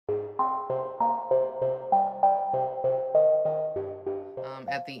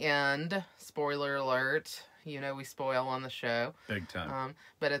at the end, spoiler alert, you know we spoil on the show. Big time.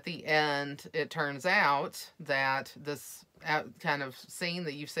 But at the end, it turns out that this kind of scene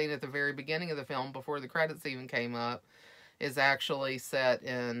that you've seen at the very beginning of the film, before the credits even came up, is actually set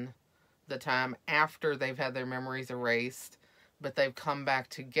in the time after they've had their memories erased, but they've come back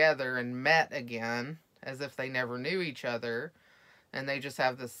together and met again as if they never knew each other, and they just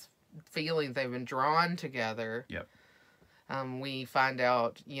have this feeling they've been drawn together. Yep. We find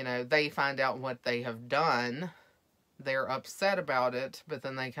out, they find out what they have done. They're upset about it, but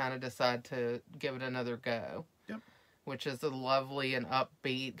then they kind of decide to give it another go. Yep. Which is a lovely and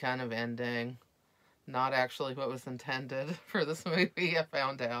upbeat kind of ending. Not actually what was intended for this movie, I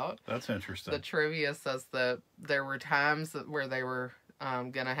found out. That's interesting. The trivia says that there were times where they were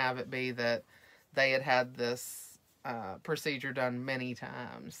going to have it be that they had this procedure done many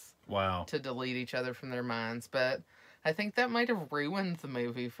times. Wow. To delete each other from their minds. But I think that might have ruined the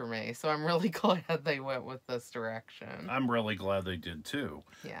movie for me. So I'm really glad they went with this direction. I'm really glad they did too.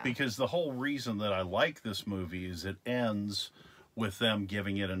 Yeah. Because the whole reason that I like this movie is it ends with them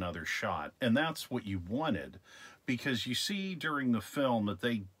giving it another shot. And that's what you wanted. Because you see during the film that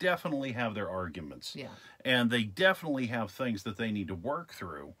they definitely have their arguments. Yeah. And they definitely have things that they need to work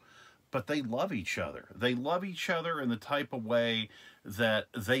through. But they love each other. They love each other in the type of way that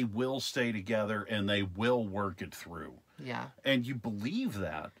they will stay together and they will work it through. Yeah. And you believe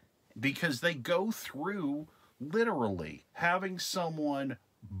that because they go through literally having someone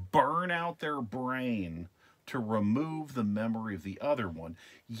burn out their brain to remove the memory of the other one.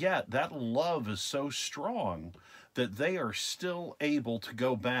 Yet that love is so strong that they are still able to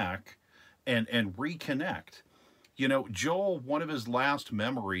go back and reconnect. You know, Joel, one of his last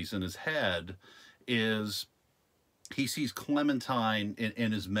memories in his head is he sees Clementine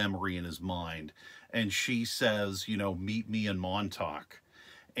in his memory, in his mind. And she says, meet me in Montauk.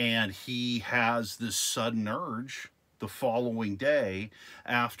 And he has this sudden urge the following day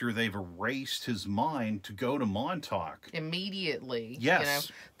after they've erased his mind to go to Montauk. Immediately.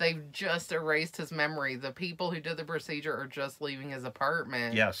 Yes. They've just erased his memory. The people who did the procedure are just leaving his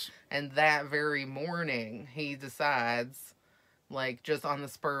apartment. Yes. And that very morning, he decides, just on the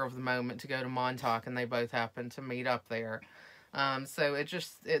spur of the moment, to go to Montauk, and they both happen to meet up there. So it's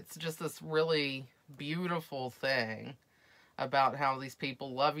just this really beautiful thing about how these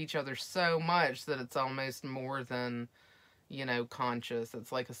people love each other so much that it's almost more than, conscious.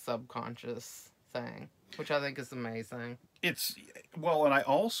 It's like a subconscious thing, which I think is amazing. And I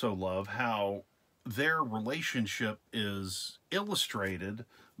also love how their relationship is illustrated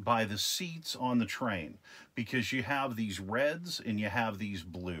by the seats on the train, because you have these reds and you have these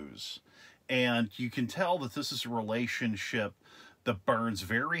blues, and you can tell that this is a relationship that burns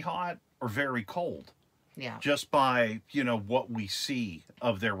very hot or very cold. Yeah. Just by, what we see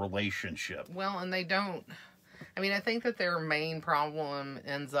of their relationship. Well, and they don't... I think that their main problem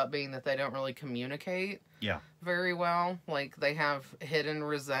ends up being that they don't really communicate very well. They have hidden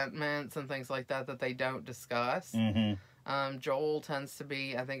resentments and things like that they don't discuss. Mm-hmm. Joel tends to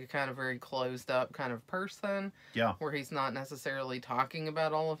be, I think, a kind of very closed up kind of person. Yeah. Where he's not necessarily talking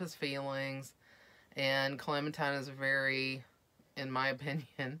about all of his feelings. And Clementine is very... in my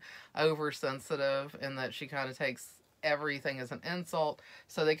opinion, oversensitive, in that she kind of takes everything as an insult.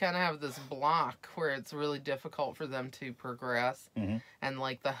 So they kind of have this block where it's really difficult for them to progress. Mm-hmm.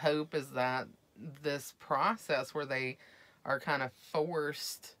 And the hope is that this process where they are kind of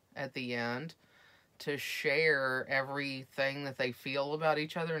forced at the end to share everything that they feel about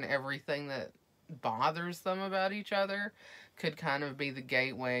each other and everything that bothers them about each other could kind of be the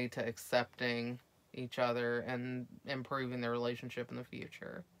gateway to accepting each other and improving their relationship in the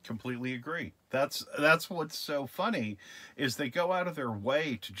future. Completely agree. That's what's so funny, is they go out of their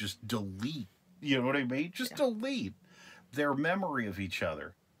way to just delete, you know what I mean? Just delete their memory of each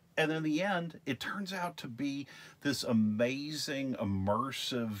other. And in the end, it turns out to be this amazing,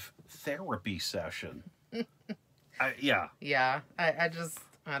 immersive therapy session. Yeah. Yeah. I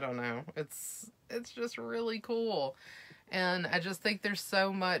don't know. It's just really cool. And I just think there's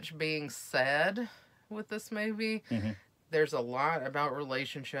so much being said with this movie. Mm-hmm. There's a lot about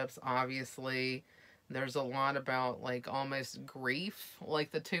relationships, obviously. There's a lot about, almost grief.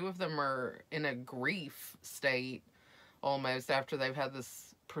 The two of them are in a grief state, almost, after they've had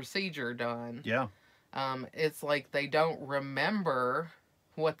this procedure done. Yeah. It's like they don't remember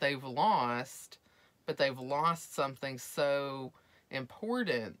what they've lost, but they've lost something so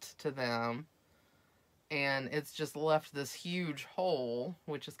important to them. And it's just left this huge hole,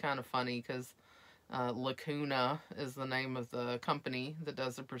 which is kind of funny because Lacuna is the name of the company that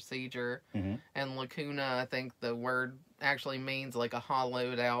does the procedure. Mm-hmm. And Lacuna, I think the word actually means like a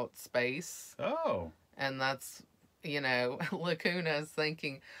hollowed out space. Oh. And that's, Lacuna is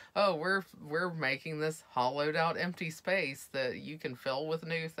thinking, oh, we're making this hollowed out empty space that you can fill with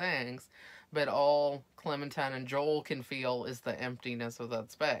new things. But all Clementine and Joel can feel is the emptiness of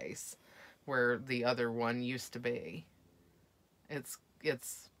that space where the other one used to be. It's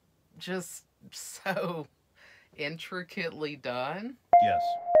just so intricately done. Yes.